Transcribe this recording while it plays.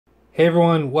Hey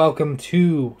everyone, welcome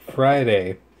to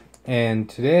Friday. And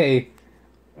today,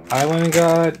 I went and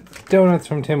got donuts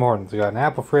from Tim Hortons. I got an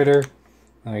apple fritter,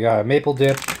 and I got a maple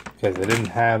dip, because I didn't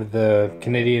have the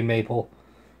Canadian maple.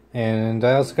 And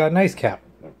I also got an ice cap.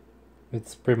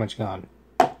 It's pretty much gone.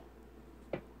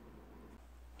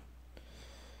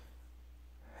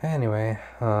 Anyway,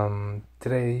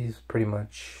 today's pretty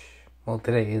much, well,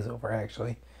 today is over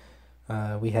actually.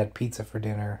 We had pizza for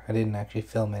dinner. I didn't actually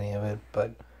film any of it,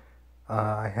 but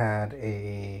I had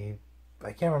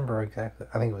I can't remember exactly,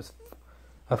 I think it was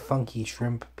a funky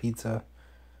shrimp pizza.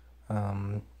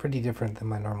 Pretty different than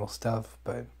my normal stuff,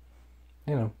 but,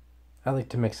 you know, I like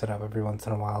to mix it up every once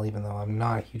in a while, even though I'm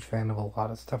not a huge fan of a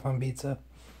lot of stuff on pizza.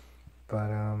 But,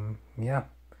 yeah.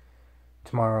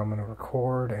 Tomorrow I'm going to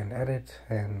record and edit,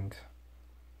 and,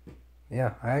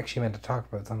 yeah, I actually meant to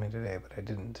talk about something today, but I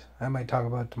didn't. I might talk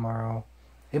about it tomorrow.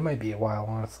 It might be a while,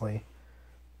 honestly.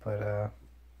 But,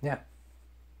 yeah.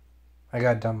 I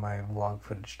gotta dump my vlog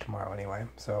footage tomorrow anyway,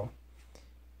 so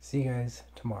see you guys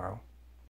tomorrow.